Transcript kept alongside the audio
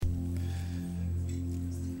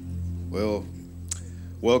Well,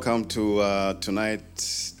 welcome to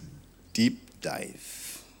tonight's deep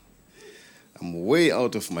dive. I'm way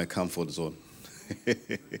out of my comfort zone.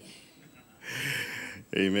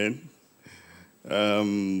 Amen.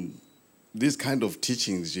 These kind of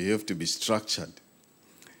teachings, you have to be structured.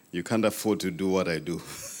 You can't afford to do what I do.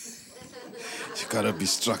 You gotta be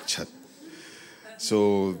structured.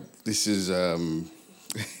 So this is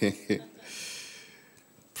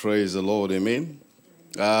praise the Lord, amen.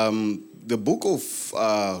 The book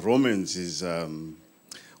of Romans is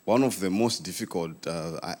one of the most difficult.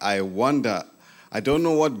 I wonder, I don't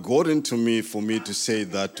know what got into me for me to say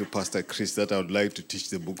that to Pastor Chris, that I would like to teach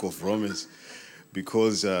the book of Romans,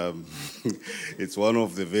 because it's one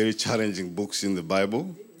of the very challenging books in the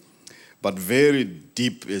Bible, but very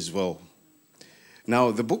deep as well.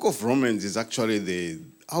 Now, the book of Romans is actually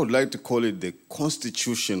I would like to call it the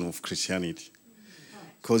constitution of Christianity,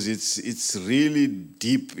 because it's really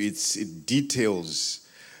deep. It details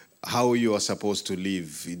how you are supposed to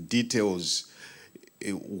live. It details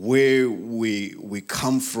where we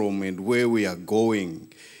come from and where we are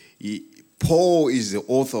going. Paul is the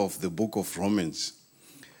author of the book of Romans.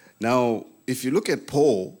 Now, if you look at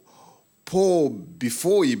Paul,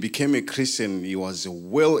 before he became a Christian, he was a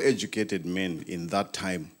well-educated man in that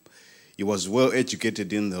time. He was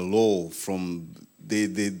well-educated in the law from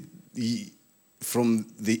the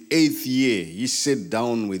 8th year. He sat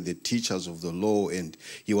down with the teachers of the law and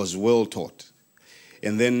he was well taught.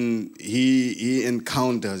 And then he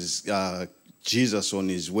encounters Jesus on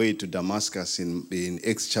his way to Damascus in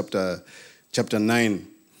Acts chapter 9.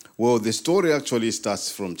 Well, the story actually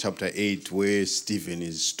starts from chapter 8, where Stephen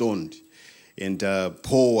is stoned. And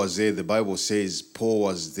Paul was there. The Bible says Paul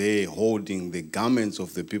was there holding the garments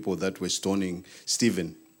of the people that were stoning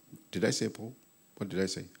Stephen. Did I say Paul? What did I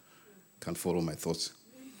say? Can't follow my thoughts.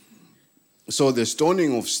 So the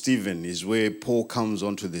stoning of Stephen is where Paul comes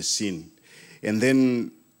onto the scene. And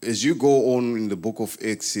then as you go on in the book of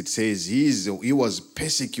Acts, it says he was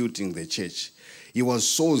persecuting the church. He was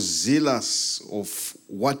so zealous of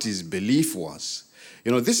what his belief was.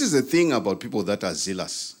 You know, this is the thing about people that are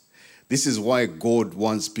zealous. This is why God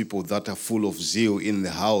wants people that are full of zeal in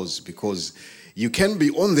the house, because you can be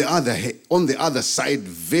on the other side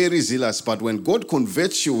very zealous, but when God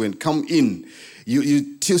converts you and come in,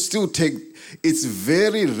 you still take. It's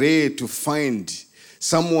very rare to find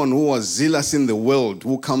someone who was zealous in the world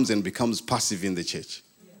who comes and becomes passive in the church.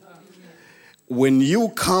 When you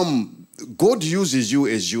come, God uses you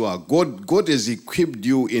as you are. God has equipped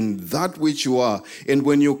you in that which you are. And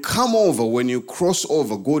when you come over, when you cross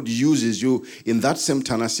over, God uses you in that same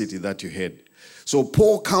tenacity that you had. So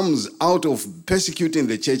Paul comes out of persecuting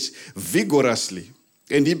the church vigorously,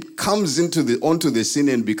 and he comes onto the scene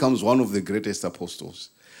and becomes one of the greatest apostles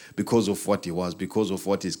because of what he was, because of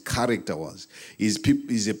what his character was. He's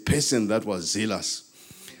a person that was zealous.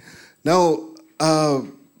 Now,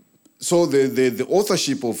 so the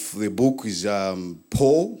authorship of the book is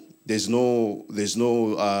Paul.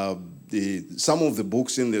 Some of the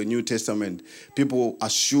books in the New Testament, people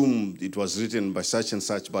assume it was written by such and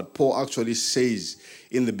such, but Paul actually says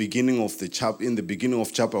in the beginning of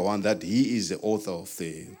chapter 1 that he is the author of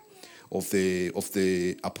the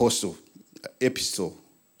epistle.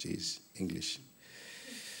 Jeez, English.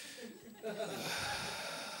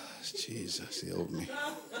 Jesus, help me.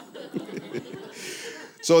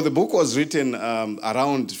 So the book was written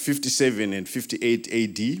around 57 and 58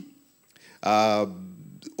 AD.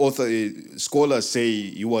 Scholars say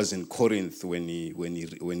he was in Corinth when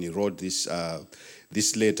he wrote this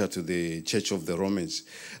letter to the Church of the Romans.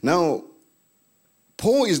 Now,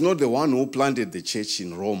 Paul is not the one who planted the church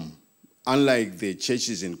in Rome, unlike the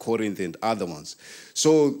churches in Corinth and other ones.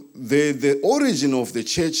 So the origin of the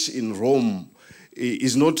church in Rome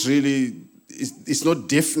is not really, it's not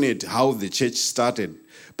definite how the church started.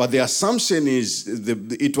 But the assumption is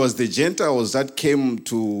it was the Gentiles that came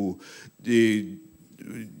to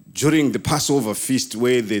during the Passover feast,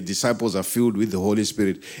 where the disciples are filled with the Holy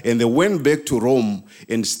Spirit, and they went back to Rome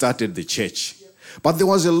and started the church. But there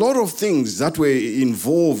was a lot of things that were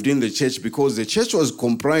involved in the church, because the church was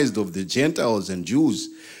comprised of the Gentiles and Jews,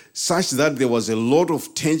 such that there was a lot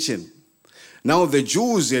of tension. Now the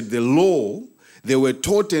Jews had the law. They were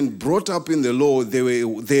taught and brought up in the law.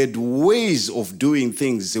 They had ways of doing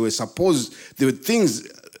things. There were things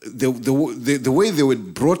the way they were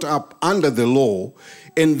brought up under the law,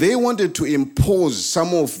 and they wanted to impose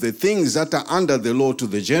some of the things that are under the law to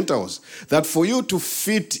the Gentiles. That for you to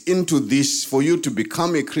fit into this, for you to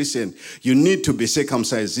become a Christian, you need to be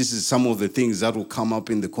circumcised. This is some of the things that will come up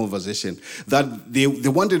in the conversation. That they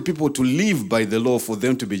wanted people to live by the law for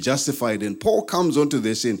them to be justified. And Paul comes onto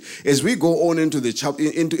this. And as we go on into the chapter,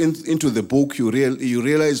 into the book, you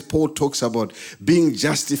realize Paul talks about being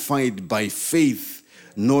justified by faith,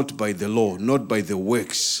 not by the law, not by the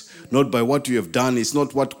works, not by what you have done. It's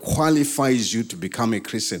not what qualifies you to become a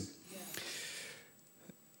Christian.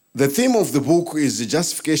 The theme of the book is the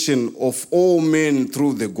justification of all men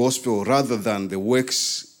through the gospel rather than the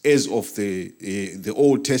works as of the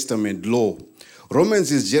Old Testament law. Romans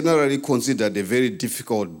is generally considered a very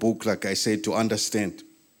difficult book, like I said, to understand.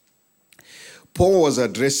 Paul was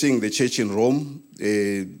addressing the church in Rome,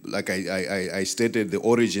 like I stated, the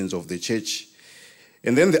origins of the church.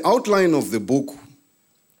 And then the outline of the book,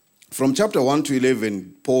 from chapter 1 to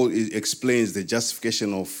 11, Paul explains the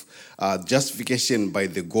justification by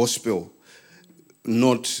the gospel,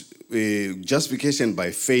 not justification by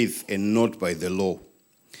faith and not by the law.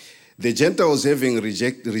 The Gentiles, having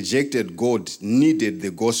rejected God, needed the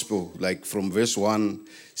gospel. Like from verse 1,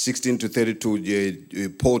 16 to 32,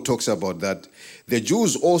 Paul talks about that. The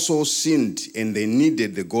Jews also sinned and they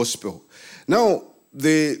needed the gospel. Now,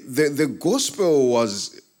 the gospel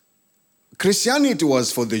was... Christianity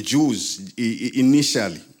was for the Jews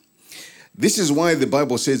initially. This is why the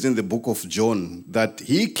Bible says in the book of John that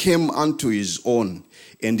he came unto his own,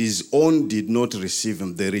 and his own did not receive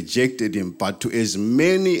him. They rejected him. But to as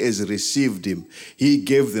many as received him, he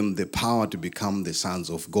gave them the power to become the sons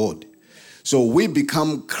of God. So we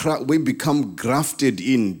become grafted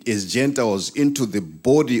in as Gentiles into the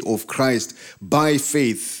body of Christ by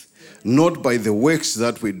faith, not by the works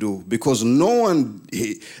that we do, because no one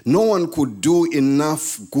could do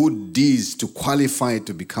enough good deeds to qualify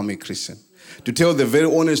to become a Christian. To tell the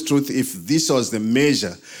very honest truth, if this was the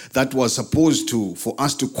measure that was supposed for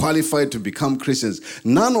us to qualify to become Christians,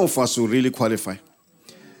 none of us will really qualify.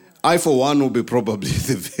 I, for one, will be probably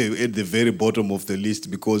at the very bottom of the list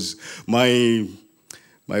because my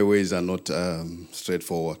ways are not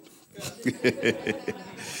straightforward.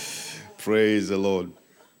 Praise the Lord.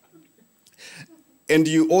 And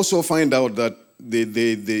you also find out that the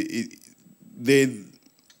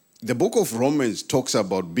book of Romans talks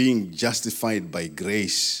about being justified by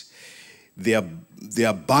grace, the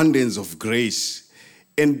abundance of grace.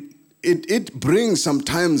 And it brings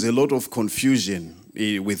sometimes a lot of confusion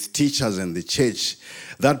with teachers and the church,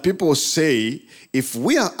 that people say, if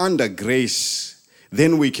we are under grace,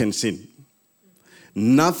 then we can sin.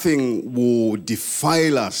 Nothing will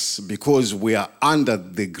defile us because we are under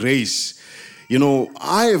the grace. You know,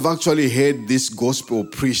 I have actually heard this gospel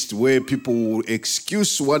preached where people will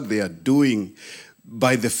excuse what they are doing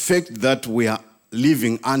by the fact that we are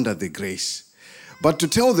living under the grace. But to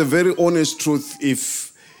tell the very honest truth,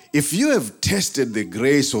 if you have tested the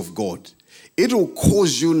grace of God, it will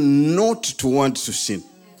cause you not to want to sin.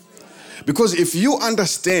 Because if you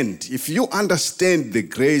understand the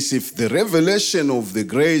grace, if the revelation of the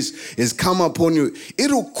grace has come upon you,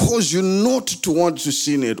 it will cause you not to want to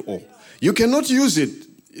sin at all. You cannot use it.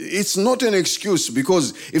 It's not an excuse,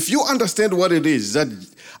 because if you understand what it is, that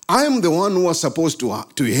I'm the one who was supposed to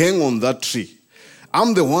hang on that tree.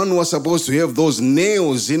 I'm the one who was supposed to have those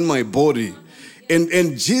nails in my body.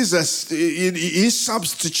 And Jesus, he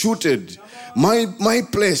substituted my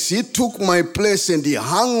place. He took my place and he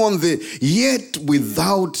hung on yet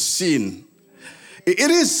without sin.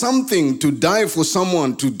 It is something to die for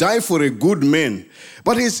someone, to die for a good man.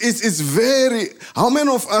 But it's very... How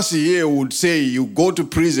many of us here would say you go to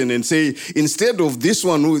prison and say, instead of this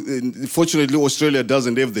one, who fortunately Australia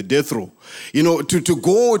doesn't have the death row, you know, to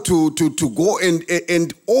go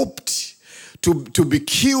and opt to be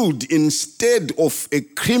killed instead of a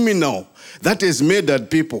criminal that has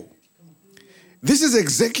murdered people. This is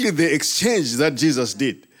exactly the exchange that Jesus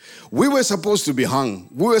did. We were supposed to be hung.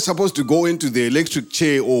 We were supposed to go into the electric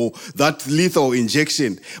chair or that lethal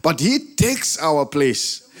injection. But he takes our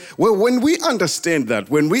place. Well, when we understand that,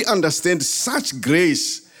 when we understand such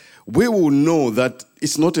grace, we will know that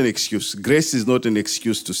it's not an excuse. Grace is not an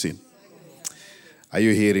excuse to sin. Are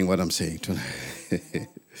you hearing what I'm saying tonight?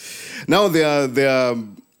 Now, there are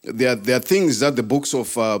things that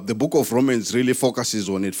the book of Romans really focuses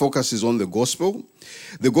on. It focuses on the gospel.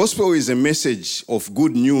 The gospel is a message of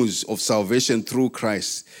good news of salvation through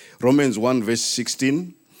Christ. Romans 1 verse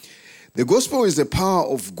 16. The gospel is the power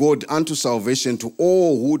of God unto salvation to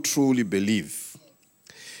all who truly believe.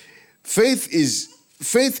 Faith is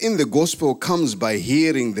faith in the gospel comes by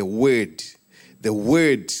hearing the word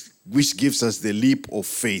which gives us the leap of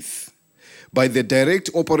faith, by the direct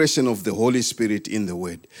operation of the Holy Spirit in the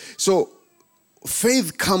word. So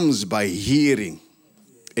faith comes by hearing,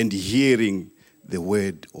 and hearing the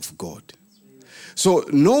word of God. So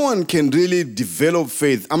no one can really develop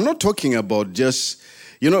faith. I'm not talking about just,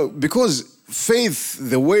 because faith,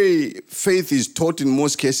 the way faith is taught in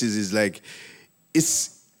most cases is like,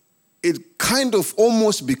 it kind of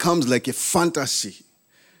almost becomes like a fantasy,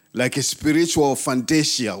 like a spiritual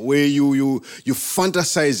fantasia where you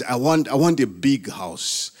fantasize, I want a big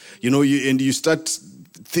house, and you start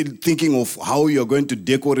thinking of how you're going to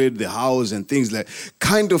decorate the house and things like,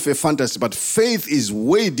 kind of a fantasy. But faith is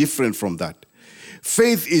way different from that.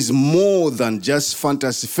 Faith is more than just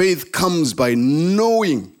fantasy. Faith comes by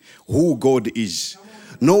knowing who God is,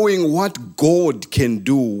 knowing what God can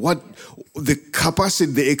do, what the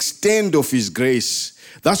capacity, the extent of his grace.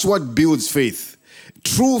 That's what builds faith.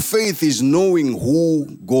 True faith is knowing who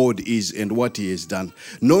God is and what he has done.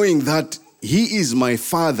 Knowing that he is my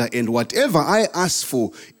Father, and whatever I ask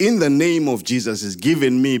for in the name of Jesus is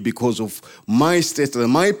given me because of my status,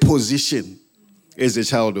 my position as a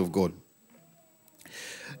child of God.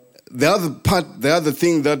 The other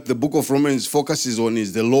thing that the book of Romans focuses on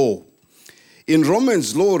is the law. In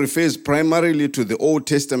Romans, law refers primarily to the Old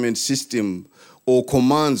Testament system or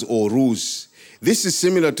commands or rules. This is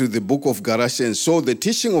similar to the book of Galatians. So the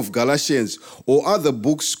teaching of Galatians or other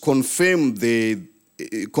books confirms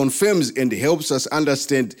and helps us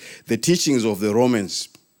understand the teachings of the Romans.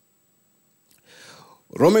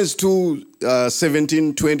 Romans 2,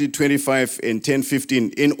 17, 20, 25, and 10, 15.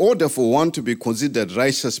 In order for one to be considered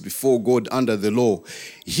righteous before God under the law,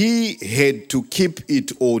 he had to keep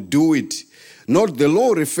it or do it. Note, the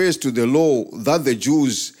law refers to the law that the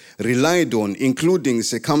Jews relied on, including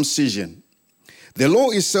circumcision. The law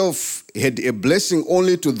itself had a blessing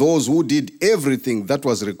only to those who did everything that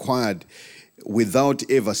was required without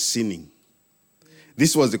ever sinning.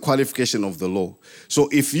 This was the qualification of the law. So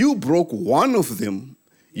if you broke one of them,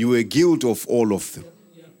 you were guilty of all of them.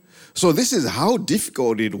 So this is how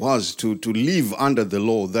difficult it was to live under the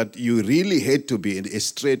law, that you really had to be a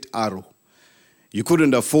straight arrow. You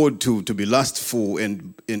couldn't afford to be lustful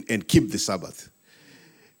and keep the Sabbath,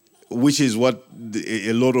 which is what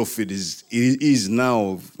a lot of it is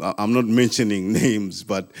now. I'm not mentioning names,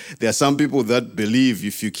 but there are some people that believe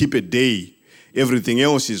if you keep a day, everything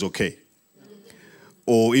else is okay.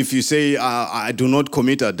 Or if you say, I do not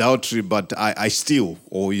commit adultery, but I steal.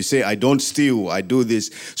 Or you say, I don't steal, I do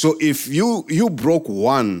this. So if you broke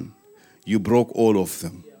one, you broke all of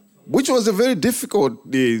them. Which was a very difficult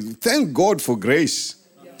day. Thank God for grace.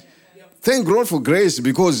 Thank God for grace,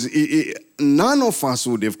 because none of us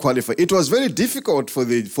would have qualified. It was very difficult for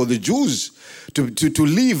the Jews to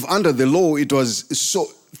live under the law. It was so.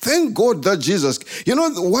 Thank God that Jesus.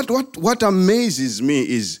 What amazes me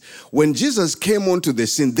is when Jesus came onto the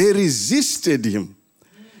scene, they resisted him.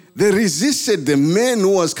 They resisted the man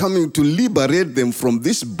who was coming to liberate them from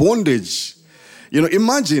this bondage.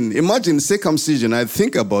 Imagine circumcision. I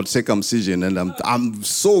think about circumcision, and I'm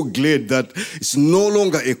so glad that it's no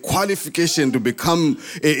longer a qualification to become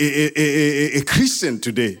a Christian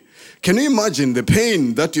today. Can you imagine the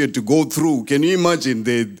pain that you had to go through? Can you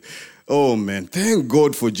imagine oh man, thank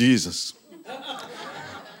God for Jesus.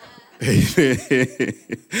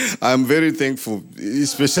 I'm very thankful.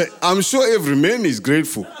 Especially, I'm sure every man is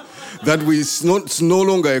grateful that it's no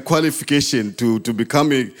longer a qualification to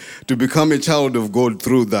become a child of God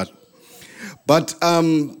through that. But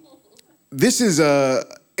this is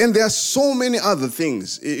and there are so many other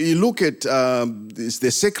things. You look at the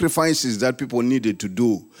sacrifices that people needed to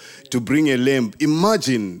do to bring a lamb.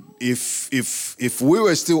 Imagine if we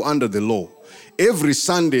were still under the law. Every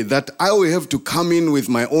Sunday that I will have to come in with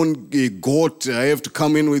my own goat, I have to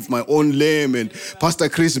come in with my own lamb, and Pastor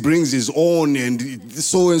Chris brings his own, and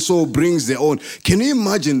so brings their own. Can you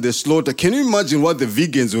imagine the slaughter? Can you imagine what the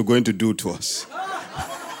vegans were going to do to us?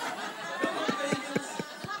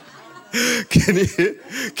 Can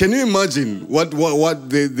you imagine what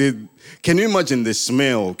can you imagine the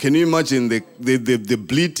smell? Can you imagine the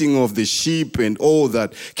bleating of the sheep and all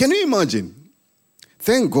that? Can you imagine?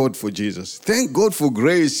 Thank God for Jesus. Thank God for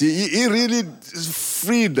grace. He really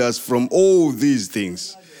freed us from all these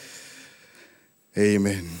things.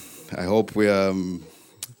 Amen. I hope we are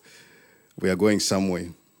going somewhere.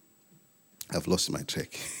 I've lost my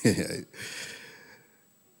track.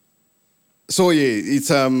 So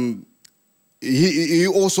it's he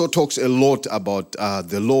also talks a lot about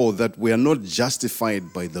the law, that we are not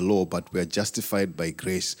justified by the law, but we are justified by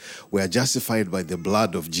grace. We are justified by the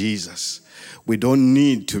blood of Jesus. We don't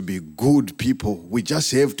need to be good people. We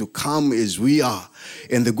just have to come as we are.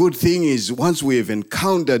 And the good thing is, once we have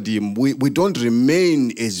encountered him, we don't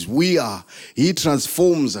remain as we are. He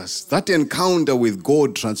transforms us. That encounter with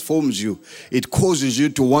God transforms you. It causes you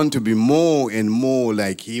to want to be more and more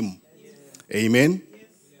like him. Amen.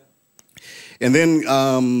 And then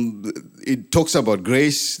it talks about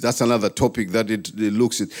grace. That's another topic that it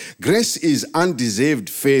looks at. Grace is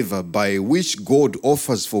undeserved favor by which God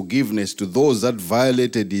offers forgiveness to those that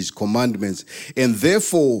violated his commandments and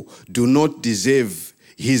therefore do not deserve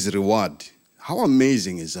his reward. How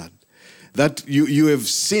amazing is that? That you have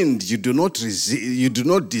sinned, you do not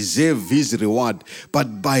deserve his reward,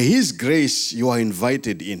 but by his grace you are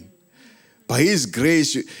invited in. By his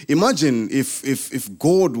grace, imagine if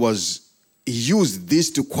God used this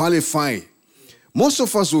to qualify. Most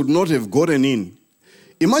of us would not have gotten in.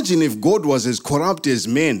 Imagine if God was as corrupt as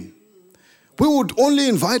men. We would only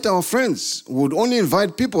invite our friends. We would only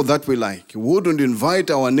invite people that we like. We wouldn't invite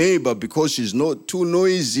our neighbor because she's not too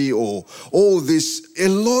noisy or all this. A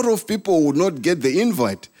lot of people would not get the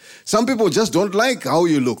invite. Some people just don't like how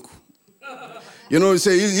you look. You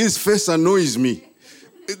say, his face annoys me.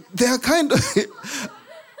 They are kind of people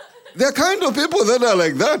that are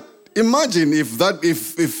like that. Imagine if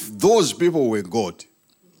those people were God.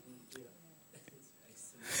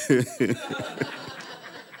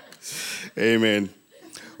 Amen.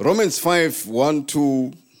 Romans 5, 1,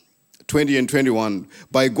 2, 20 and 21.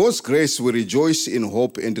 By God's grace we rejoice in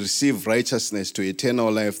hope and receive righteousness to eternal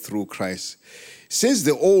life through Christ. Since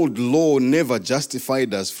the old law never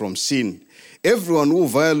justified us from sin, everyone who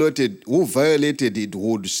violated it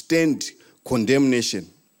would stand condemnation.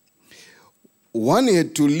 One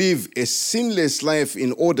had to live a sinless life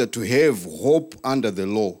in order to have hope under the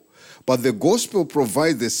law. But the gospel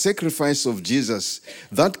provides the sacrifice of Jesus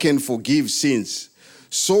that can forgive sins.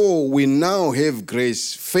 So we now have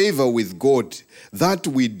grace, favor with God that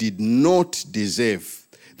we did not deserve.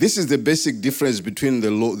 This is the basic difference between the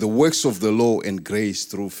law, the works of the law, and grace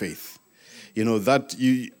through faith.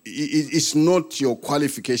 It's not your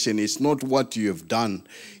qualification. It's not what you have done.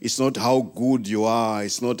 It's not how good you are.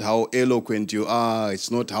 It's not how eloquent you are.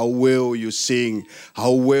 It's not how well you sing,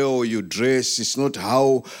 how well you dress. It's not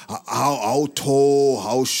how tall,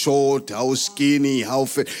 how short, how skinny, how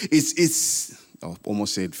fat. I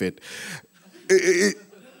almost said fat.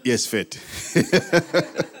 Yes, fat.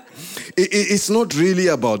 It's not really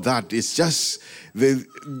about that. It's just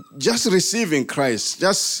receiving Christ,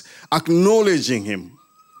 just acknowledging him.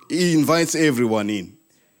 He invites everyone in.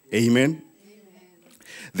 Amen.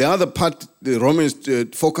 The other part the Romans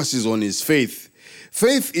focuses on is faith.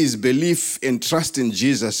 Faith is belief and trust in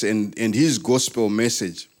Jesus and his gospel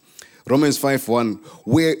message. Romans 5:1.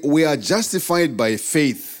 We are justified by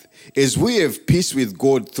faith as we have peace with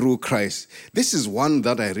God through Christ. This is one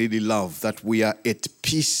that I really love, that we are at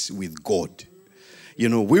peace with God.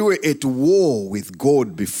 We were at war with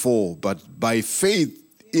God before, but by faith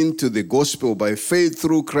into the gospel, by faith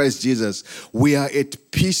through Christ Jesus, we are at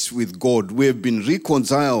peace with God. We have been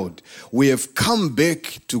reconciled. We have come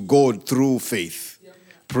back to God through faith.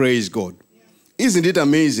 Praise God. Isn't it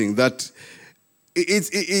amazing that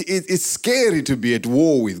it's scary to be at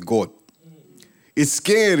war with God? It's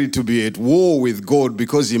scary to be at war with God,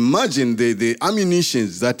 because imagine the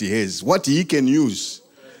ammunitions that he has, what he can use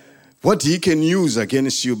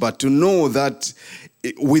against you. But to know that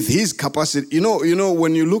with his capacity,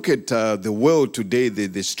 when you look at the world today,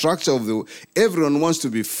 the structure of everyone wants to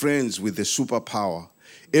be friends with the superpower.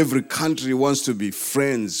 Every country wants to be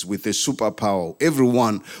friends with a superpower.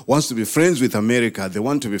 Everyone wants to be friends with America. They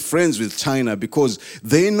want to be friends with China, because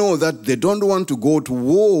they know that they don't want to go to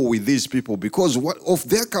war with these people because of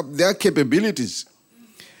their capabilities.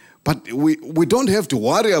 But we don't have to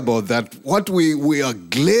worry about that. What we are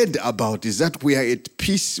glad about is that we are at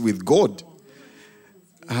peace with God.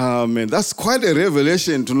 Amen. That's quite a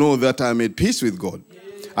revelation to know that I'm at peace with God.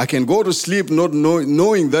 I can go to sleep not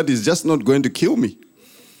knowing that it's just not going to kill me.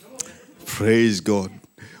 Praise God.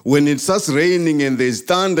 When it starts raining and there's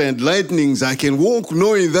thunder and lightnings, I can walk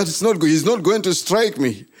knowing that he's not going to strike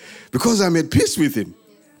me, because I'm at peace with him.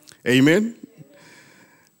 Amen.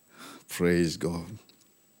 Praise God.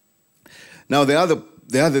 Now, the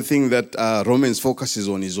other thing that Romans focuses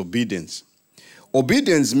on is obedience.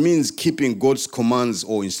 Obedience means keeping God's commands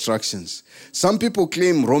or instructions. Some people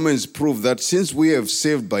claim Romans prove that since we have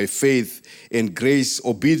saved by faith and grace,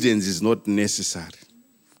 obedience is not necessary.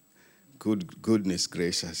 Goodness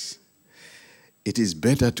gracious. it is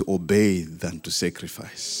better to obey than to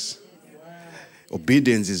sacrifice.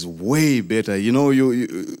 Obedience is way better. You know,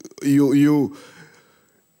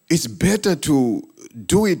 it's better to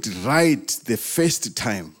do it right the first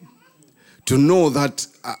time. To know that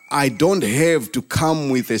I don't have to come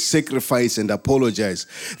with a sacrifice and apologize.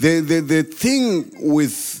 The thing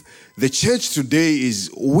with the church today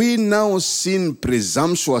is we now sin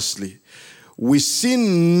presumptuously. We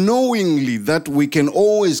sin knowingly that we can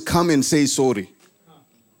always come and say sorry.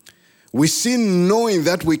 We sin knowing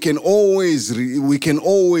that we can always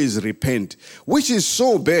repent, which is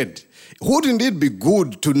so bad. Wouldn't it be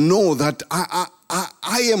good to know that I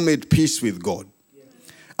am at peace with God?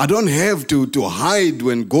 I don't have to hide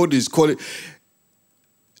when God is calling.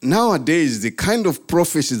 Nowadays, the kind of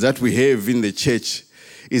prophecy that we have in the church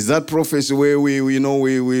is that prophecy where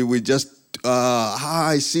we just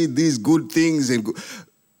I see these good things. And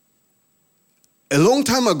a long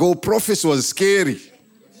time ago, prophecy was scary.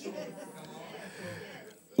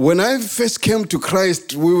 When I first came to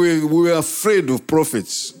Christ, we were afraid of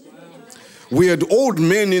prophets. We had old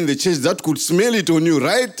men in the church that could smell it on you,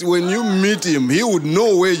 right? When you meet him, he would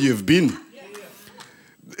know where you've been.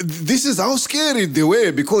 This is how scary they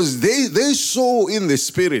were, because they saw in the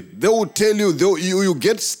spirit. They would tell you, you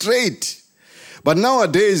get straight. But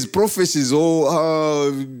nowadays, prophecies,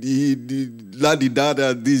 la-di-da-da,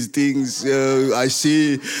 these things. I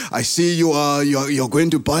see you're going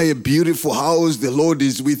to buy a beautiful house. The Lord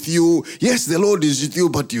is with you. Yes, the Lord is with you,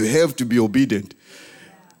 but you have to be obedient.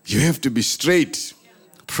 You have to be straight.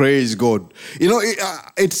 Praise God. You know,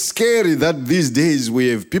 it's scary that these days we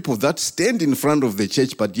have people that stand in front of the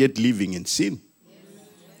church but yet living in sin.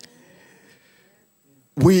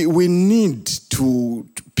 We need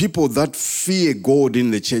people that fear God in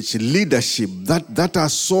the church, leadership, that are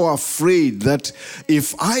so afraid that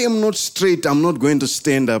if I am not straight, I'm not going to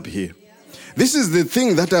stand up here. This is the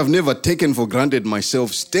thing that I've never taken for granted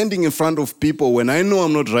myself, standing in front of people when I know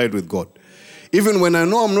I'm not right with God. Even when I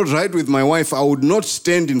know I'm not right with my wife, I would not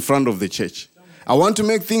stand in front of the church. I want to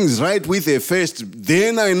make things right with her first.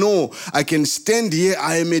 Then I know I can stand here.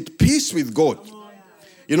 I am at peace with God.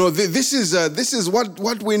 You know, this is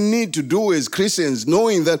what we need to do as Christians,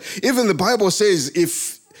 knowing that even the Bible says,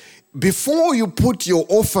 if before you put your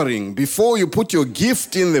offering, before you put your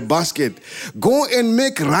gift in the basket, go and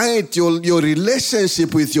make right your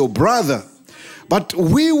relationship with your brother. But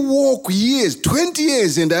we walk years, 20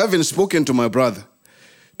 years, and I haven't spoken to my brother.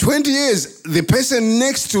 20 years, the person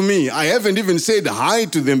next to me, I haven't even said hi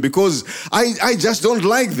to them because I just don't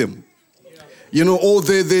like them. You know, or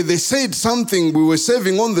they said something, we were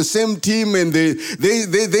serving on the same team, and they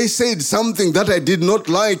said something that I did not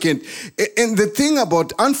like. And the thing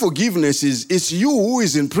about unforgiveness is it's you who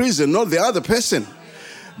is in prison, not the other person.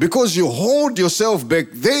 Because you hold yourself back.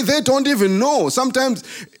 They don't even know. Sometimes,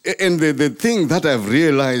 and the thing that I've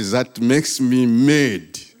realized that makes me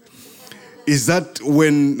mad is that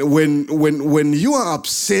when you are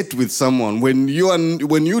upset with someone, when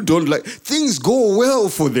you don't like, things go well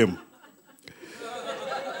for them.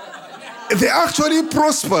 They actually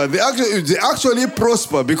prosper. They actually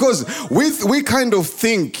prosper because we kind of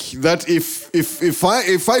think that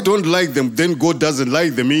if I don't like them, then God doesn't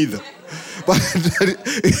like them either. But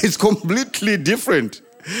it's completely different,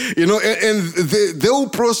 you know. And they will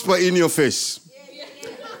prosper in your face.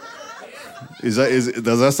 Does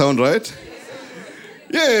that sound right?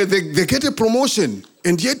 Yeah, they get a promotion,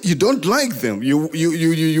 and yet you don't like them.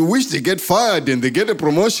 You wish they get fired and they get a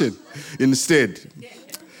promotion instead.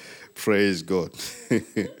 Praise God.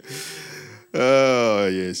 Oh,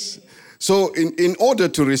 yes. So in order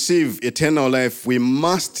to receive eternal life, we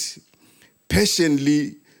must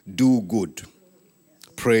patiently do good.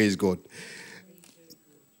 Praise God.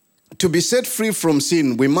 To be set free from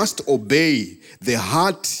sin, we must obey the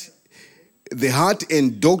heart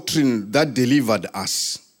and doctrine that delivered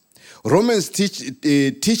us. Romans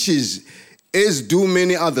teaches, as do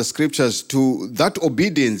many other scriptures, that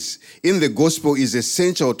obedience in the gospel is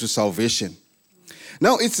essential to salvation.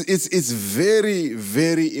 Now, it's very,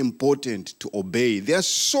 very important to obey. There are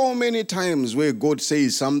so many times where God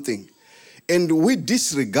says something, and we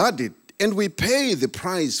disregard it, and we pay the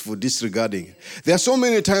price for disregarding it. There are so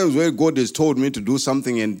many times where God has told me to do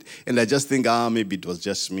something, and I just think, maybe it was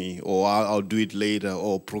just me, or I'll do it later,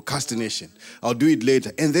 or procrastination. I'll do it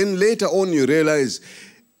later. And then later on you realize,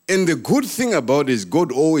 and the good thing about it is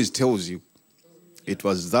God always tells you, it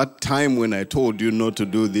was that time when I told you not to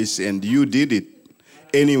do this, and you did it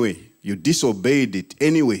anyway. You disobeyed it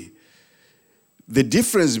anyway. The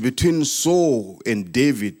difference between Saul and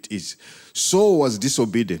David is Saul was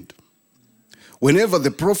disobedient. Whenever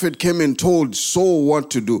the prophet came and told Saul what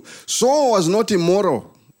to do, Saul was not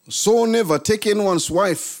immoral. Saul never taken anyone's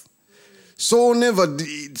wife. Saul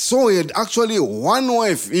had actually one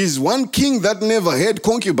wife. He's one king that never had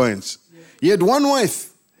concubines. He had one wife.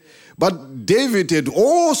 But David had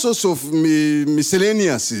all sorts of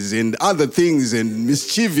miscellaneouses and other things and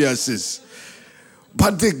mischievousnesses.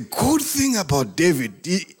 But the good thing about David,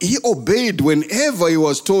 he obeyed whenever he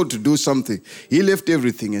was told to do something. He left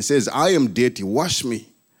everything and says, I am dirty, wash me.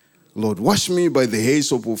 Lord, wash me by the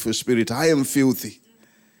hyssop of your spirit. I am filthy.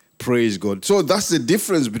 Praise God. So that's the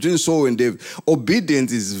difference between Saul and David.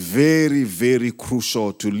 Obedience is very, very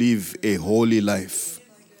crucial to live a holy life.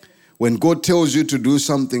 When God tells you to do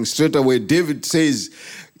something, straight away, David says,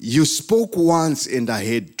 you spoke once and I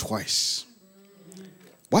heard twice.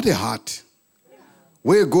 What a heart.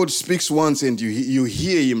 Where God speaks once and you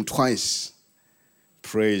hear him twice.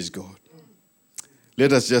 Praise God.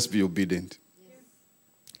 Let us just be obedient.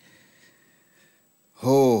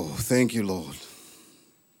 Oh, thank you, Lord.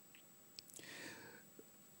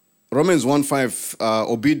 Romans 1:5,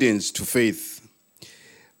 obedience to faith.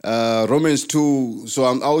 Romans 2, so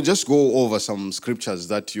I'll just go over some scriptures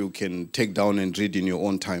that you can take down and read in your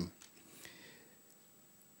own time.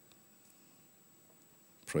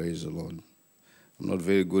 Praise the Lord. I'm not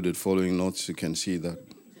very good at following notes, you can see that.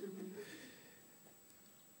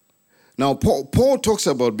 Now, Paul talks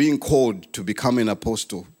about being called to become an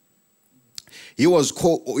apostle. He was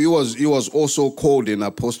also called an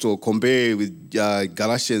apostle. Compare with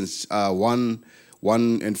Galatians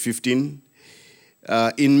 1:15.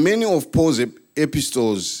 In many of Paul's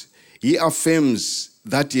epistles, he affirms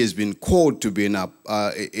that he has been called to be an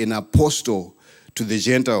apostle to the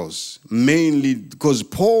Gentiles, mainly because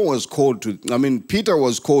Peter was called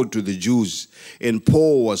to the Jews, and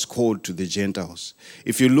Paul was called to the Gentiles.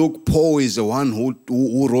 If you look, Paul is the one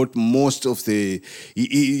who wrote most of the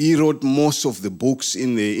he wrote most of the books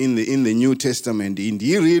in the New Testament, and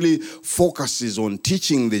he really focuses on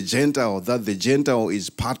teaching the Gentile that the Gentile is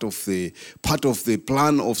part of the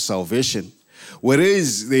plan of salvation.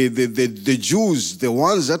 Whereas the Jews, the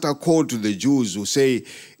ones that are called to the Jews, who say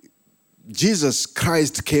Jesus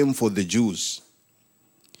Christ came for the Jews.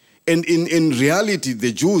 And in reality,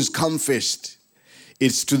 the Jews come first.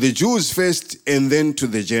 It's to the Jews first and then to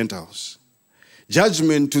the Gentiles.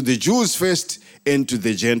 Judgment to the Jews first and to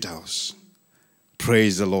the Gentiles.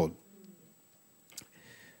 Praise the Lord.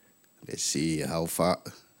 Let's see how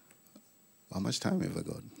much time have I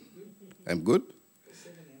got? I'm good?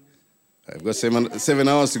 I've got 7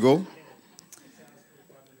 hours to go.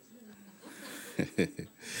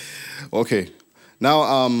 Okay.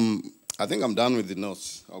 Now, I think I'm done with the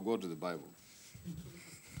notes. I'll go to the Bible.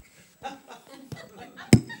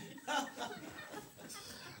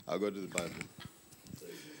 I'll go to the Bible.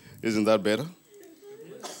 Isn't that better?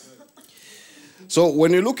 So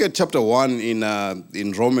when you look at chapter 1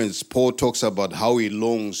 in Romans, Paul talks about how he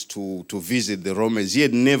longs to visit the Romans. He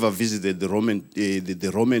had never visited the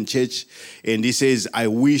Roman church, and he says, I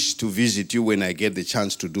wish to visit you when I get the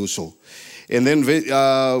chance to do so. And then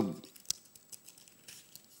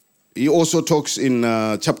he also talks in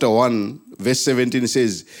chapter 1, verse 17,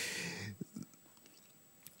 says,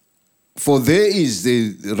 for there is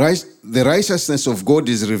the righteousness of God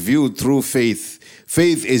is revealed through faith.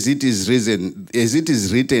 Faith, as it is written,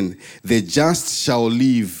 the just shall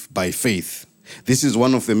live by faith. This is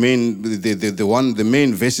one of the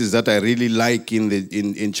main verses that I really like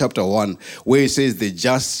in chapter 1, where it says, the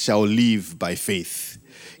just shall live by faith.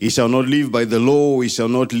 He shall not live by the law. He shall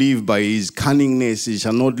not live by his cunningness. He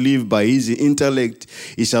shall not live by his intellect.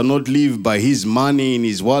 He shall not live by his money in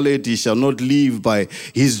his wallet. He shall not live by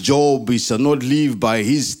his job. He shall not live by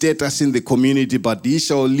his status in the community, but he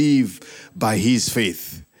shall live by his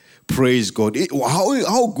faith. Praise God.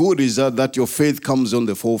 How good is that your faith comes on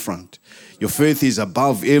the forefront? Your faith is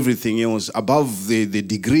above everything else, above the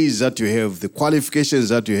degrees that you have, the qualifications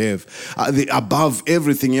that you have, above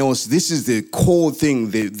everything else. This is the core thing,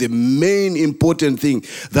 the main important thing,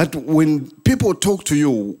 that when people talk to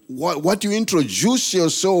you, what you introduce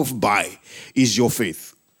yourself by is your faith.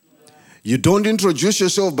 You don't introduce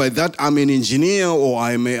yourself by that I'm an engineer, or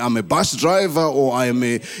I'm a bus driver, or I am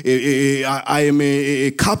a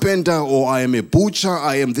carpenter, or I am a butcher.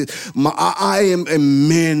 I am a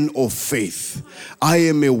man of faith. I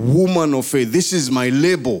am a woman of faith. This is my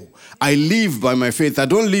label. I live by my faith. I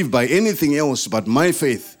don't live by anything else but my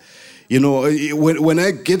faith. You know, when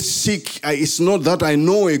I get sick, it's not that I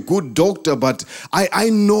know a good doctor, but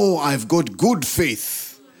I know I've got good faith.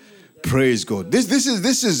 Praise God. This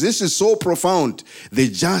is so profound. The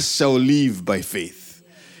just shall live by faith.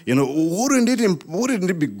 Wouldn't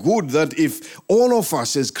it be good that if all of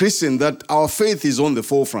us as Christians, that our faith is on the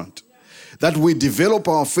forefront? That we develop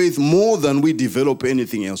our faith more than we develop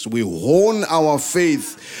anything else. We hone our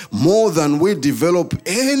faith more than we develop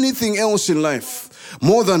anything else in life.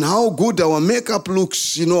 More than how good our makeup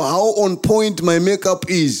looks, how on point my makeup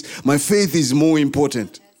is. My faith is more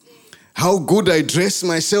important. How good I dress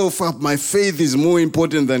myself up, my faith is more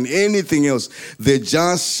important than anything else. The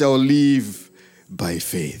just shall live by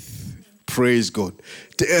faith. Praise God.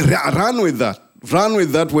 Run with that. Run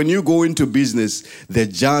with that when you go into business. The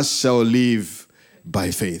just shall live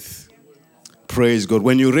by faith. Praise God.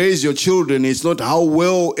 When you raise your children, it's not how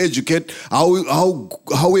well educated, how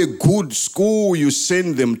a good school you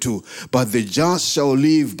send them to, but the just shall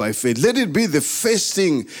live by faith. Let it be the first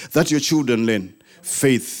thing that your children learn.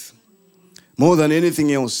 Faith. More than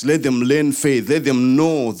anything else, let them learn faith. Let them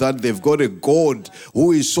know that they've got a God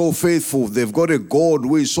who is so faithful. They've got a God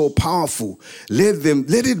who is so powerful. Let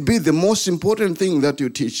it be the most important thing that you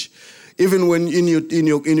teach. Even when in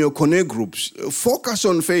your connect groups, focus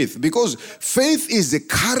on faith, because faith is the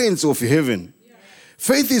currents of heaven.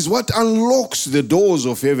 Faith is what unlocks the doors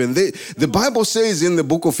of heaven. The Bible says in the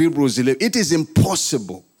book of Hebrews 11, it is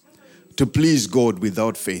impossible to please God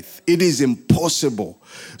without faith. It is impossible.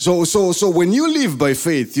 So when you live by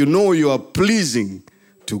faith, you are pleasing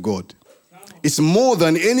to God. It's more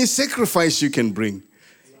than any sacrifice you can bring.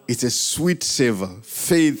 It's a sweet savor.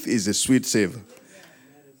 Faith is a sweet savor.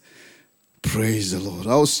 Praise the Lord.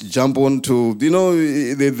 I'll jump on to,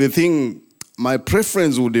 the thing, my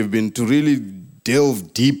preference would have been to really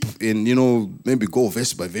delve deep in, maybe go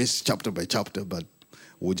verse by verse, chapter by chapter, but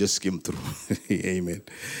we'll just skim through. Amen.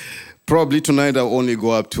 Probably tonight I'll only go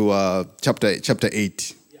up to chapter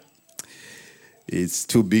 8. It's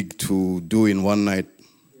too big to do in one night.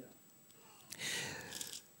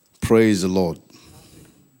 Praise the Lord.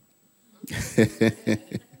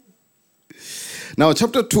 Now,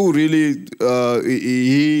 chapter 2 really,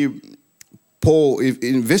 Paul,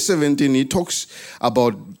 in verse 17, he talks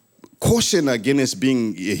about caution against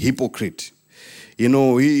being a hypocrite.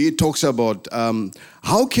 He talks about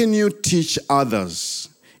how can you teach others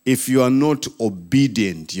if you are not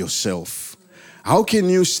obedient yourself? How can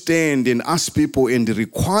you stand and ask people and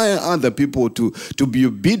require other people to be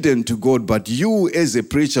obedient to God, but you as a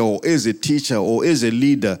preacher or as a teacher or as a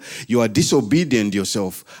leader, you are disobedient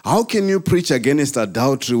yourself? How can you preach against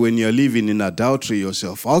adultery when you are living in adultery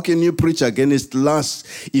yourself? How can you preach against lust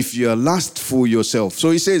if you are lustful yourself? So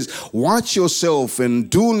he says, watch yourself and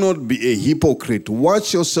do not be a hypocrite.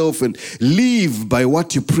 Watch yourself and live by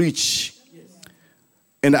what you preach.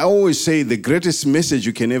 And I always say the greatest message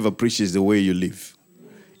you can ever preach is the way you live.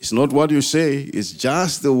 It's not what you say, it's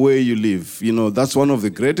just the way you live. That's one of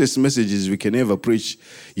the greatest messages we can ever preach.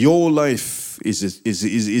 Your life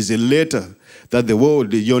is a letter that the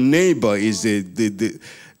world, your neighbor is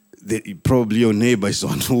probably your neighbor is the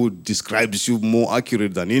one who describes you more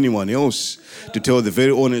accurate than anyone else. To tell the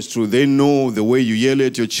very honest truth, they know the way you yell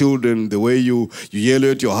at your children, the way you yell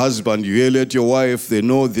at your husband, you yell at your wife. They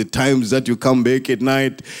know the times that you come back at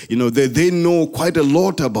night. They know quite a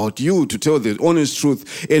lot about you, to tell the honest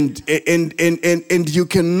truth. And you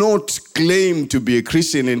cannot claim to be a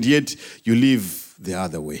Christian and yet you live the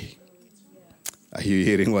other way. Are you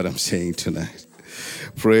hearing what I'm saying tonight?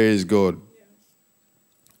 Praise God.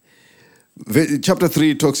 Chapter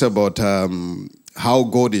 3 talks about how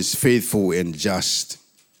God is faithful and just.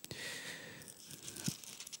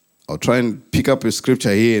 I'll try and pick up a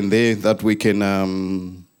scripture here and there that we can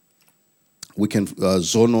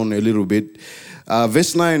zone on a little bit.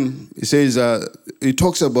 Verse 9, it says, it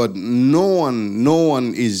talks about no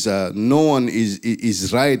one is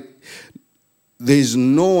right. There is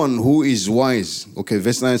no one who is wise. Okay,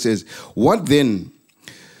 verse 9 says, what then?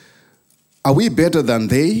 Are we better than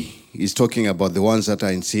they? He's talking about the ones that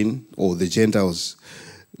are in sin, or the Gentiles.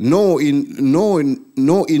 No, in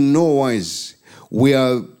no wise. We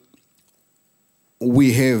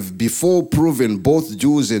have before proven, both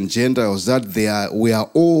Jews and Gentiles, that we are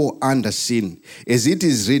all under sin. As it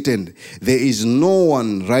is written, there is no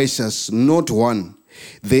one righteous, not one.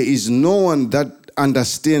 There is no one that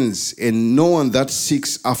understands and no one that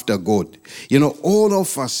seeks after God. All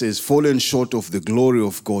of us has fallen short of the glory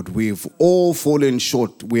of God. We've all fallen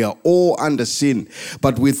short. We are all under sin.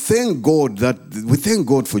 But we thank God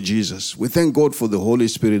for Jesus. We thank God for the Holy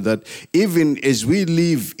Spirit, that even as we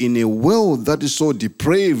live in a world that is so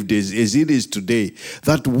depraved as it is today,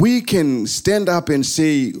 that we can stand up and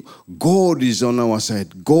say, God is on our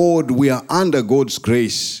side. God, we are under God's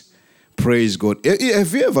grace. Praise God.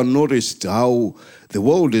 Have you ever noticed how the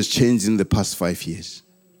world has changed in the past 5 years?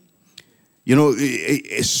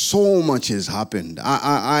 So much has happened.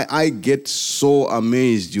 I get so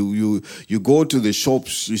amazed. You go to the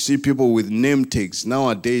shops, you see people with name tags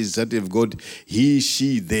nowadays that they've got he,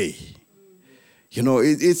 she, they.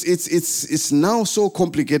 It's now so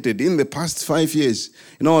complicated. In the past 5 years,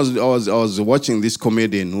 I was watching this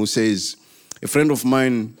comedian who says, a friend of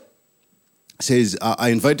mine says, I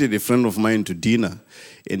invited a friend of mine to dinner,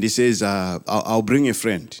 and he says, I'll bring a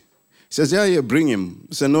friend. He says, yeah, bring him.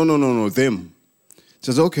 I said, no, them. He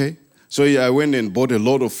says, okay. So I went and bought a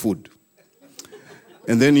lot of food.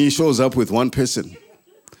 And then he shows up with one person.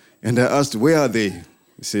 And I asked, where are they?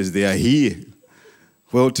 He says, they are here.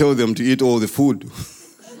 Well, tell them to eat all the food.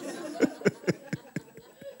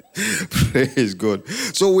 Praise God.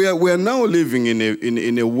 So we are now living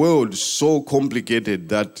in a world so complicated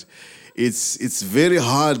that it's very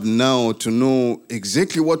hard now to know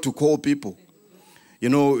exactly what to call people.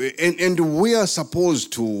 And we are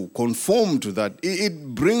supposed to conform to that.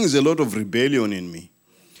 It brings a lot of rebellion in me.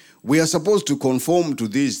 We are supposed to conform to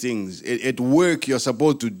these things. At work, you're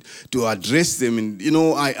supposed to address them. And,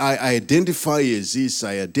 I identify as this,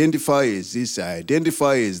 I identify as this, I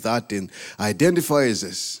identify as that, and I identify as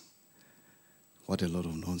this. What a lot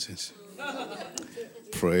of nonsense.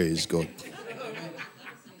 Praise God.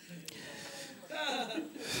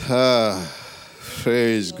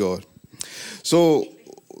 Praise God. So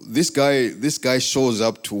this guy shows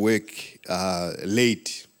up to work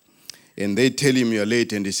late, and they tell him you're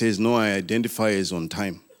late, and he says, no, I identify as on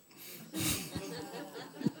time.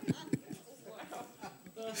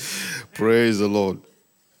 Praise the Lord.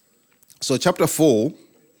 So chapter 4,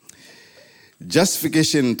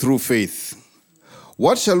 justification through faith.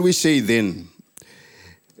 What shall we say then?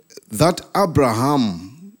 That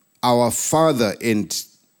Abraham, our father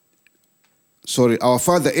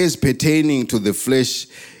as pertaining to the flesh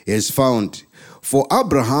is found. For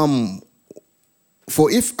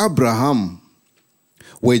if Abraham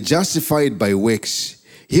were justified by works,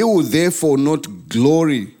 he would therefore to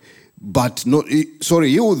glory, but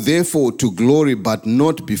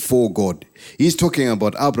not before God. He's talking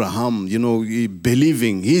about Abraham,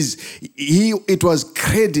 believing. It was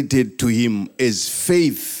credited to him as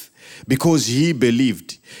faith because he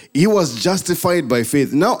believed. He was justified by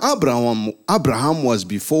faith. Now Abraham was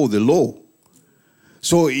before the law.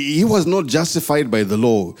 So he was not justified by the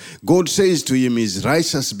law. God says to him he's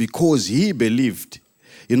righteous because he believed.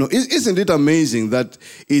 Isn't it amazing that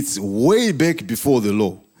it's way back before the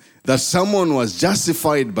law that someone was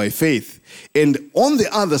justified by faith, and on the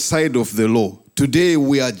other side of the law, today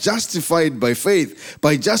we are justified by faith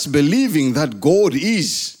by just believing that God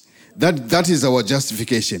is. That is our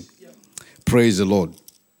justification. Yeah. Praise the Lord.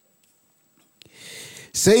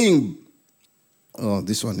 Saying,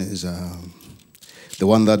 this one is the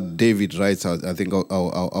one that David writes. I think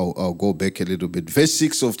I'll go back a little bit. Verse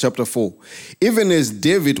 6 of chapter 4. Even as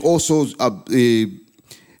David also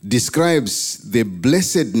describes the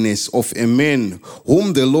blessedness of a man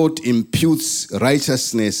whom the Lord imputes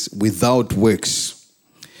righteousness without works,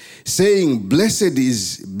 saying,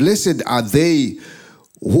 Blessed are they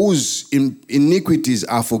whose iniquities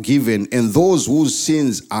are forgiven and those whose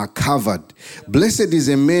sins are covered. Blessed is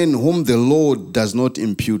a man whom the Lord does not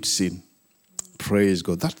impute sin. Praise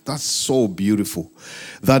God. That's so beautiful.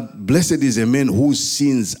 That blessed is a man whose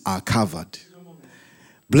sins are covered.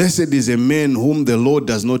 Blessed is a man whom the Lord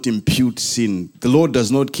does not impute sin. The Lord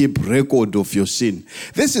does not keep record of your sin.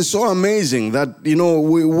 This is so amazing that,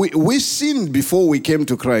 we sinned before we came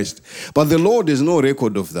to Christ, but the Lord has no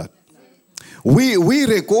record of that. We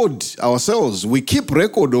record ourselves. We keep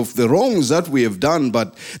record of the wrongs that we have done,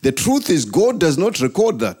 but the truth is God does not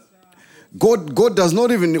record that. God does not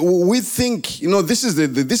even, we think, this is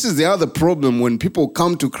the other problem when people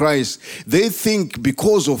come to Christ. They think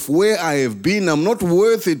because of where I have been, I'm not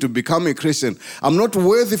worthy to become a Christian. I'm not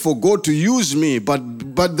worthy for God to use me.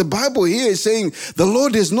 But the Bible here is saying the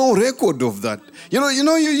Lord has no record of that.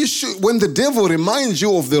 You should, when the devil reminds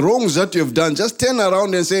you of the wrongs that you have done, just turn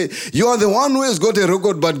around and say, you are the one who has got a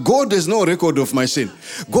record, but God has no record of my sin.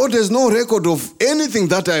 God has no record of anything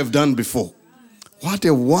that I have done before. What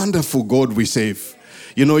a wonderful God we save.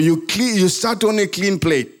 You start on a clean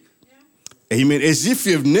plate. Amen. As if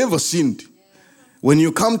you have never sinned. When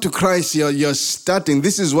you come to Christ, you're starting.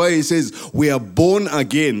 This is why he says we are born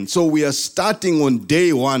again. So we are starting on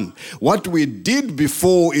day one. What we did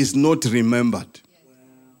before is not remembered.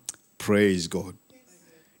 Praise God.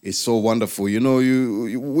 It's so wonderful.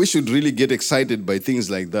 We should really get excited by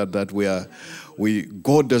things like that.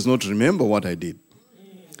 God does not remember what I did.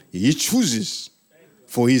 He chooses.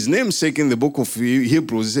 For his name's sake, in the book of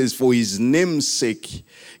Hebrews, it says, for his name's sake,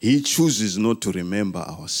 he chooses not to remember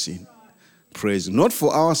our sin. Praise. Not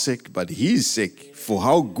for our sake, but his sake. For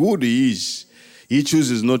how good he is. He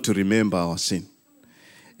chooses not to remember our sin.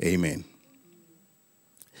 Amen.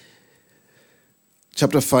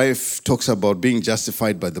 Chapter 5 talks about being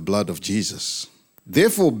justified by the blood of Jesus.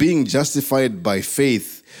 Therefore, being justified by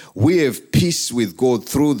faith, we have peace with God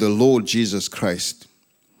through the Lord Jesus Christ,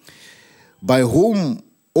 by whom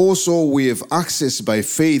also we have access by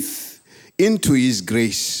faith into his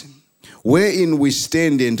grace, wherein we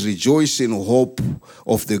stand and rejoice in hope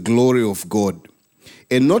of the glory of God.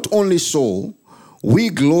 And not only so, we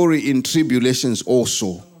glory in tribulations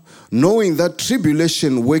also, knowing that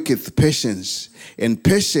tribulation worketh patience, and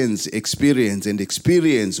patience experience, and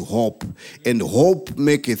experience hope, and hope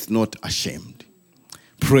maketh not ashamed.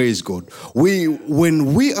 Praise God.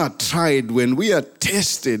 When we are tried, when we are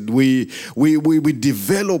tested, we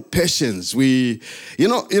develop patience. One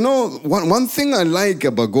thing I like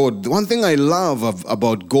about God, one thing I love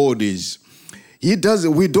about God is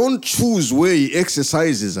we don't choose where he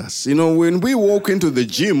exercises us. When we walk into the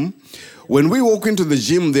gym,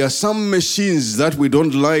 there are some machines that we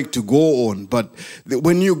don't like to go on. But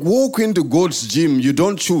when you walk into God's gym, you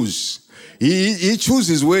don't choose. He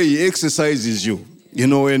chooses where he exercises you.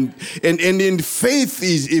 And in faith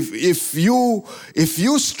is if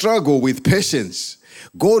you struggle with patience,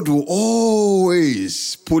 God will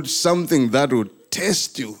always put something that will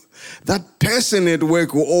test you. That person at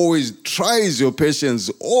work who always tries your patience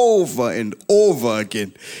over and over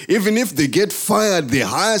again. Even if they get fired, they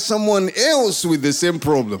hire someone else with the same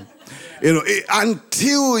problem.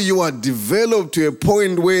 Until you are developed to a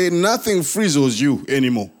point where nothing freezes you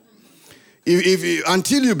anymore.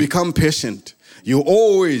 Until you become patient, you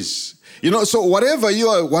always, so whatever you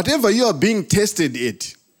are being tested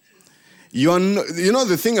at,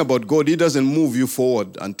 the thing about God, he doesn't move you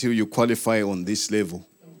forward until you qualify on this level.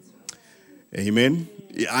 Amen.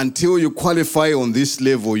 Until you qualify on this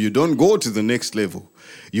level, you don't go to the next level.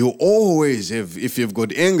 You always have, if you've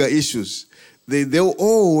got anger issues, they'll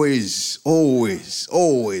always,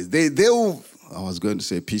 they'll, I was going to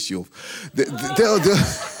say piss you off.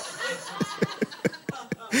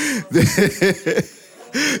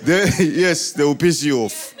 Yes, they'll piss you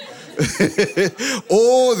off.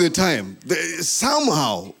 All the time.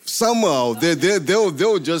 Somehow,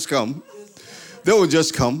 they'll just come. They will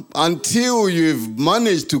just come until you've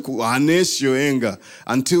managed to harness your anger,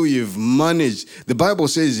 until you've managed. The Bible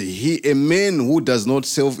says a man who does not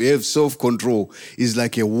have self-control is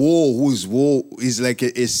like a wall is like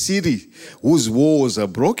a city whose walls are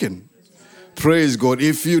broken. Praise God.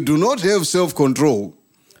 If you do not have self-control,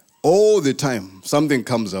 all the time something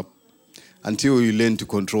comes up until you learn to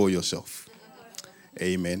control yourself.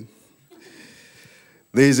 Amen.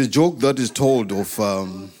 There is a joke that is told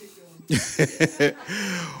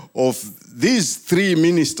of these three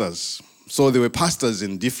ministers. So they were pastors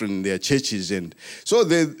in their churches, and so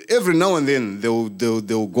every now and then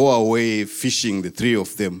they'll go away fishing, the three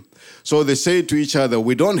of them. So they say to each other,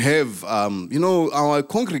 we don't have, our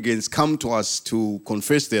congregants come to us to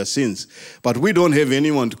confess their sins, but we don't have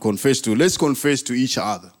anyone to confess to. Let's confess to each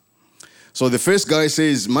other. So the first guy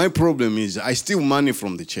says, my problem is I steal money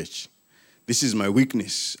from the church. This is my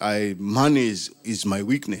weakness. Money is my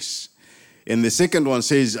weakness. And the second one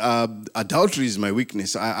says, adultery is my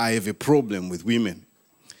weakness. I have a problem with women.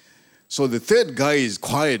 So the third guy is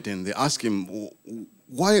quiet, and they ask him,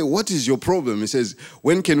 why? What is your problem? He says,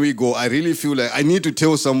 when can we go? I really feel like I need to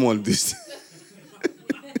tell someone this.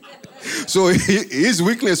 So his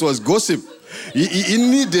weakness was gossip. He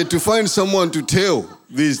needed to find someone to tell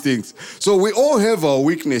these things. So we all have our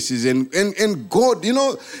weaknesses. And God,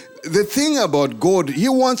 the thing about God, he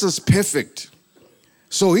wants us perfect.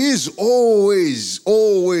 So he is always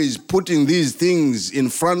putting these things in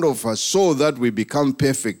front of us so that we become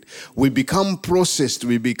perfect. We become processed.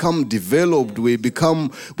 We become developed.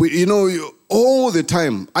 All the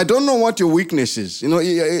time. I don't know what your weakness is.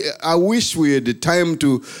 I wish we had the time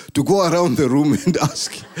to go around the room and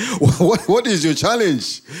ask, what is your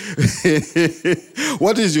challenge?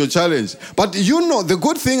 What is your challenge? But the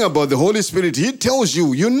good thing about the Holy Spirit, he tells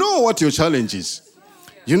you, what your challenge is.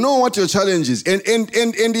 You know what your challenge is. And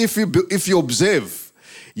if you observe,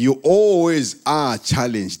 you always are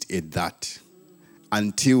challenged at that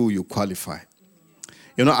until you qualify.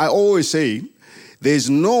 I always say, there's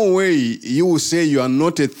no way you will say you are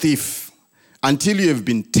not a thief until you have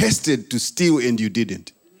been tested to steal and you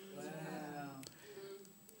didn't.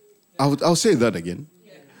 I'll say that again.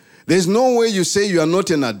 There's no way you say you are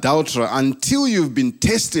not an adulterer until you've been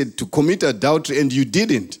tested to commit adultery and you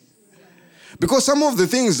didn't. Because some of the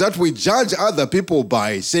things that we judge other people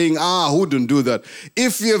by saying, who didn't do that?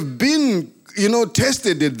 If you've been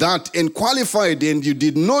tested at that and qualified and you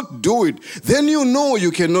did not do it, then you know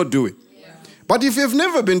you cannot do it. Yeah. But if you've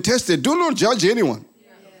never been tested, do not judge anyone.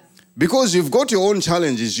 Yeah. Because you've got your own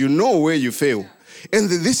challenges. You know where you fail. And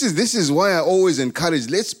this is why I always encourage,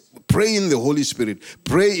 let's pray in the Holy Spirit.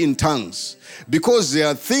 Pray in tongues. Because there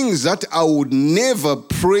are things that I would never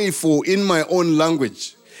pray for in my own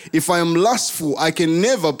language. If I am lustful, I can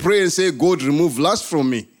never pray and say, God, remove lust from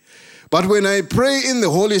me. But when I pray in the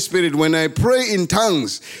Holy Spirit, when I pray in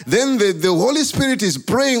tongues, then the Holy Spirit is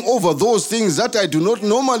praying over those things that I do not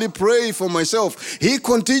normally pray for myself. He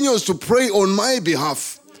continues to pray on my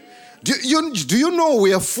behalf. Do you know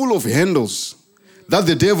we are full of handles that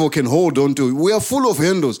the devil can hold on to? We are full of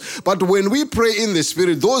handles. But when we pray in the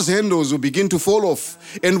Spirit, those handles will begin to fall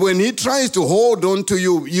off. And when he tries to hold on to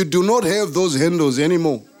you, you do not have those handles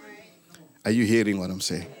anymore. Are you hearing what I'm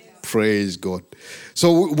saying? Praise God.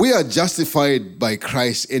 So we are justified by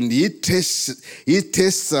Christ, and He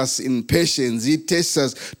tests us in patience. He tests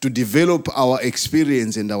us to develop our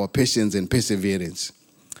experience and our patience and perseverance.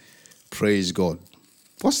 Praise God.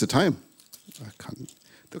 What's the time?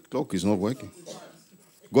 The clock is not working.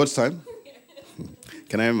 God's time?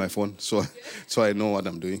 Can I have my phone so I know what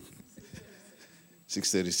I'm doing?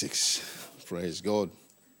 6:36. Praise God.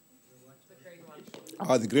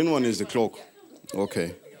 The green one is the clock.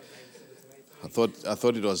 Okay. I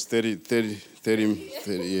thought it was 30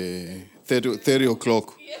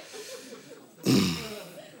 o'clock.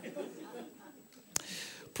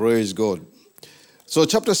 Praise God. So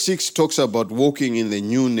chapter 6 talks about walking in the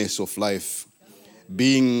newness of life,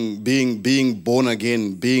 being born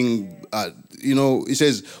again, it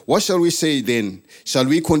says, what shall we say then? Shall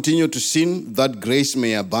we continue to sin that grace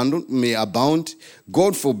may abound?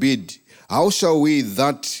 God forbid. How shall we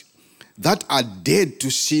that are dead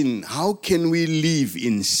to sin, how can we live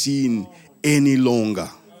in sin any longer?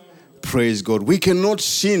 Praise God. We cannot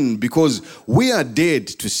sin because we are dead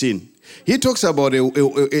to sin. He talks about a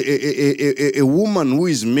woman who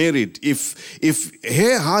is married. If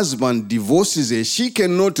her husband divorces her, she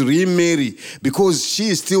cannot remarry because she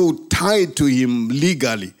is still tied to him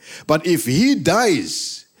legally. But if he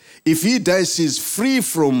dies, she's free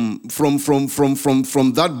from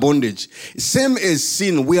that bondage. Same as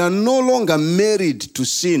sin. We are no longer married to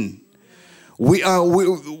sin. We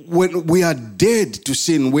are dead to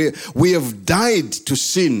sin. We have died to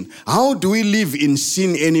sin. How do we live in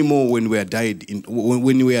sin anymore when we are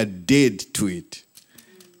when we are dead to it?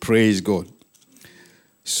 Praise God.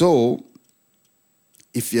 So,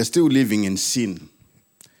 if you're still living in sin,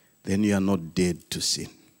 then you are not dead to sin.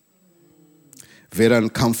 Very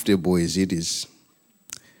uncomfortable as it is.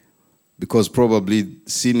 Because probably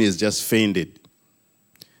sin is just fainted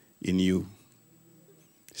in you.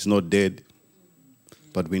 It's not dead.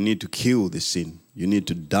 But we need to kill the sin. You need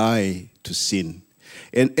to die to sin.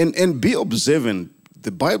 And be observant.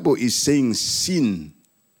 The Bible is saying sin,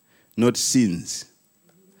 not sins.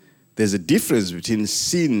 There's a difference between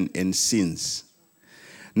sin and sins.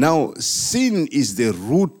 Now, sin is the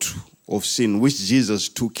root of sin, which Jesus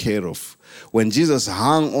took care of. When Jesus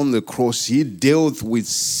hung on the cross, he dealt with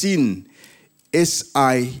sin,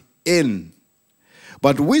 S-I-N.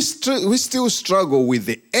 But we still struggle with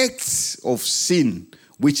the acts of sin,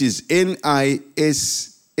 which is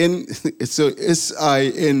N-I-S-N, so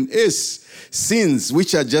S-I-N-S, sins,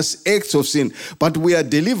 which are just acts of sin. But we are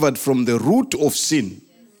delivered from the root of sin.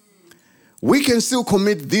 We can still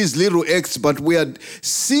commit these little acts, but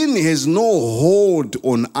sin has no hold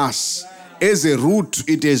on us. As a root,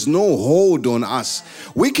 it has no hold on us.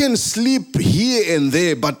 We can sleep here and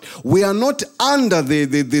there, but we are not under the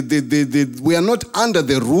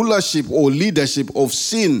rulership or leadership of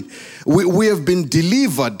sin. We have been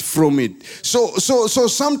delivered from it. So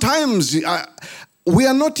sometimes we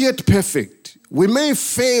are not yet perfect. We may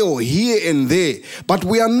fail here and there, but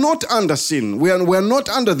we are not under sin. We are not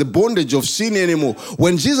under the bondage of sin anymore.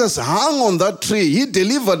 When Jesus hung on that tree, he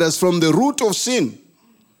delivered us from the root of sin.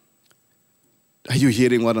 Are you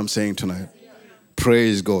hearing what I'm saying tonight? Yeah.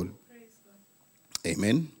 Praise God.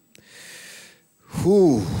 Amen.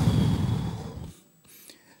 Whew.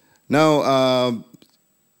 Now,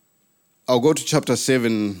 I'll go to chapter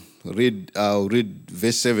 7. I'll read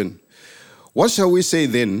verse 7. What shall we say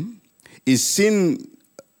then? Is the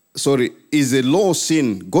law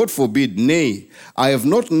sin? God forbid. Nay, I have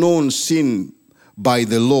not known sin by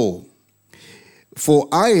the law. For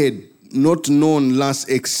I had not known lust,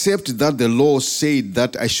 except that the law said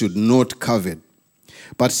that I should not covet.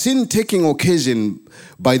 But sin, taking occasion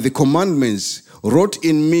by the commandments, wrought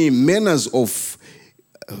in me manners of,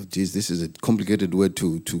 this is a complicated word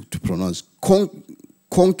to pronounce,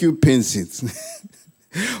 concupiscence.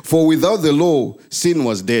 For without the law, sin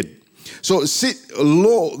was dead. So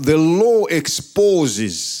the law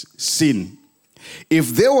exposes sin. If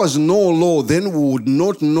there was no law, then we would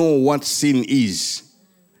not know what sin is.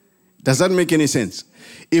 Does that make any sense?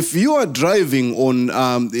 If you are driving on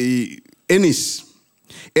the Ennis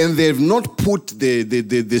and they've not put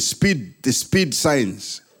the speed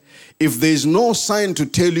signs, if there is no sign to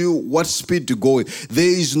tell you what speed to go, there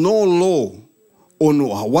is no law on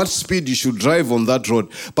what speed you should drive on that road.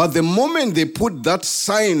 But the moment they put that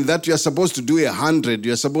sign that you're supposed to do 100,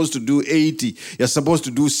 you're supposed to do 80, you're supposed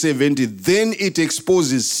to do 70, then it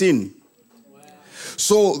exposes sin. Wow.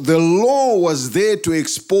 So the law was there to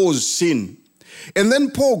expose sin. And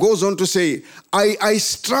then Paul goes on to say, I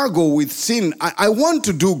struggle with sin. I want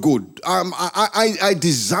to do good. I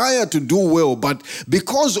desire to do well. But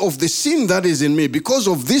because of the sin that is in me, because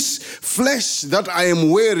of this flesh that I am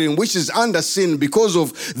wearing, which is under sin, because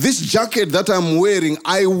of this jacket that I'm wearing,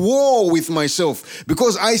 I war with myself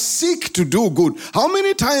because I seek to do good. How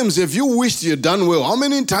many times have you wished you'd done well? How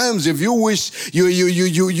many times have you wished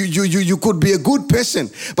you could be a good person?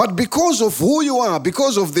 But because of who you are,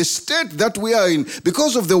 because of the state that we are in,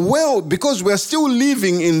 because of the world, because we are still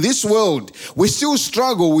living in this world, we still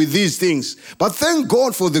struggle with these things. But thank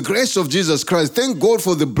God for the grace of Jesus Christ. Thank God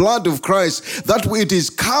for the blood of Christ, that it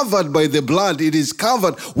is covered by the blood. It is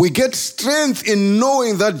covered. We get strength in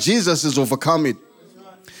knowing that Jesus has overcome it.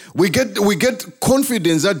 We get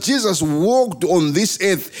confidence that Jesus walked on this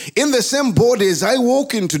earth in the same body as I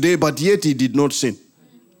walk in today, but yet he did not sin.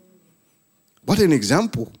 What an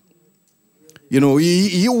example. You know,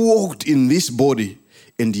 he walked in this body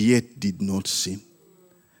and yet did not sin.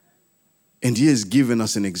 And he has given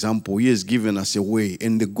us an example. He has given us a way.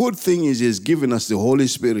 And the good thing is he has given us the Holy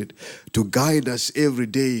Spirit to guide us every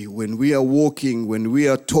day when we are walking, when we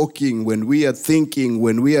are talking, when we are thinking,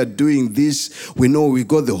 when we are doing this. We know we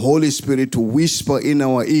got the Holy Spirit to whisper in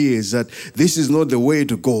our ears that this is not the way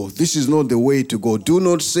to go. This is not the way to go. Do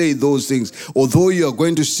not say those things. Although you are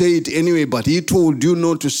going to say it anyway, but he told you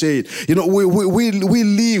not to say it. You know, we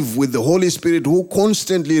live with the Holy Spirit who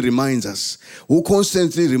constantly reminds us.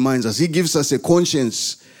 He gives us a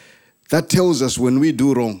conscience that tells us when we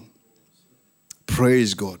do wrong.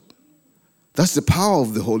 Praise God. That's the power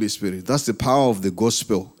of the Holy Spirit. That's the power of the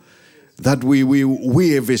gospel. That we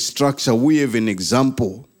have a structure, we have an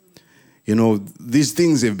example. You know, these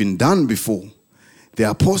things have been done before. The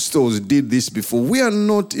apostles did this before. We are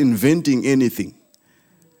not inventing anything.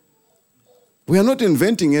 We are not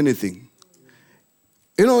inventing anything.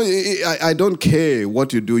 You know, I don't care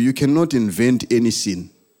what you do. You cannot invent any sin.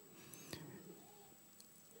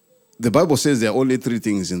 The Bible says there are only three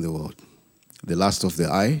things in the world. The lust of the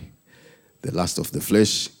eye, the lust of the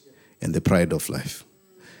flesh, and the pride of life.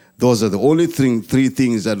 Those are the only three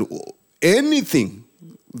things that anything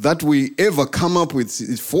that we ever come up with,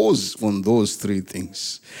 it falls on those three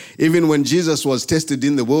things. Even when Jesus was tested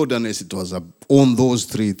in the wilderness, it was on those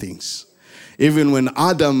three things. Even when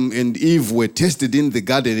Adam and Eve were tested in the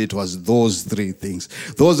garden, it was those three things.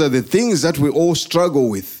 Those are the things that we all struggle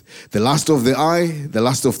with. The lust of the eye, the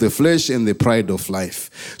lust of the flesh, and the pride of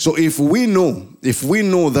life. So if we know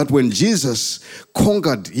that when Jesus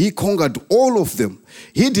conquered, he conquered all of them.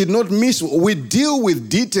 He did not miss. We deal with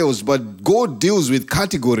details, but God deals with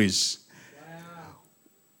categories.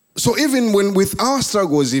 So even with our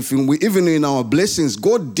struggles, even in our blessings,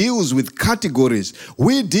 God deals with categories.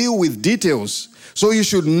 We deal with details. So you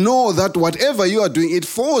should know that whatever you are doing, it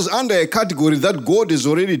falls under a category that God has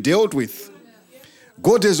already dealt with.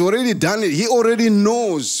 God has already done it. He already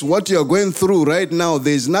knows what you are going through right now.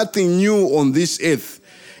 There's nothing new on this earth.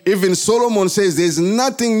 Even Solomon says there's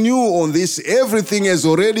nothing new on this. Everything has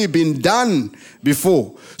already been done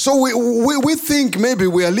before. So we think maybe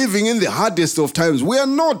we are living in the hardest of times. We are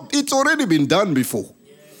not. It's already been done before.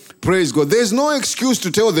 Praise God. There's no excuse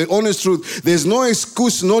to tell the honest truth. There's no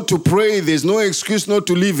excuse not to pray. There's no excuse not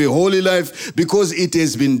to live a holy life because it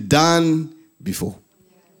has been done before.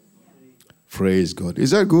 Praise God. Is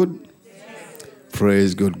that good?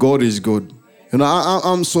 Praise God. God is good. You know,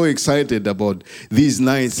 I'm so excited about these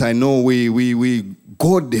nights. I know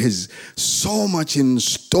God has so much in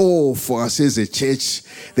store for us as a church.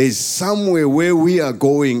 There's somewhere where we are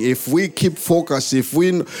going if we keep focus.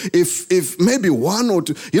 If maybe one or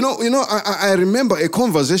two. You know. I remember a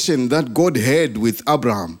conversation that God had with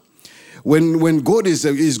Abraham when God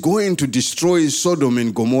is going to destroy Sodom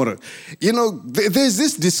and Gomorrah, there's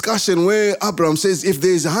this discussion where Abraham says, if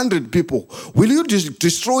there's 100 people, will you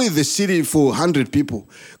destroy the city for 100 people?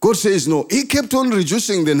 God says no. He kept on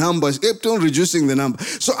reducing the numbers,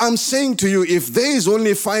 So I'm saying to you, if there is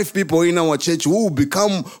only 5 people in our church who will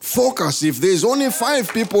become focused, if there's only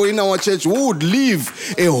 5 people in our church who would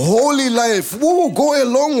live a holy life, we will go a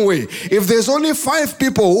long way. If there's only 5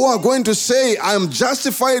 people who are going to say, I'm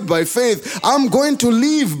justified by faith, I'm going to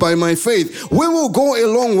live by my faith, we will go a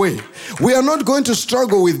long way. We are not going to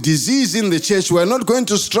struggle with disease in the church. We are not going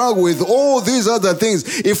to struggle with all these other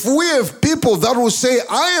things. If we have people that will say,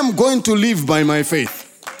 I am going to live by my faith.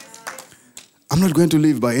 I'm not going to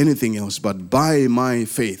live by anything else but by my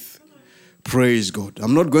faith. Praise God.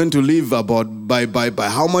 I'm not going to live by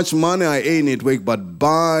how much money I earn at work, but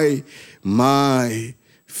by my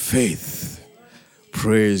faith.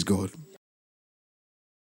 Praise God.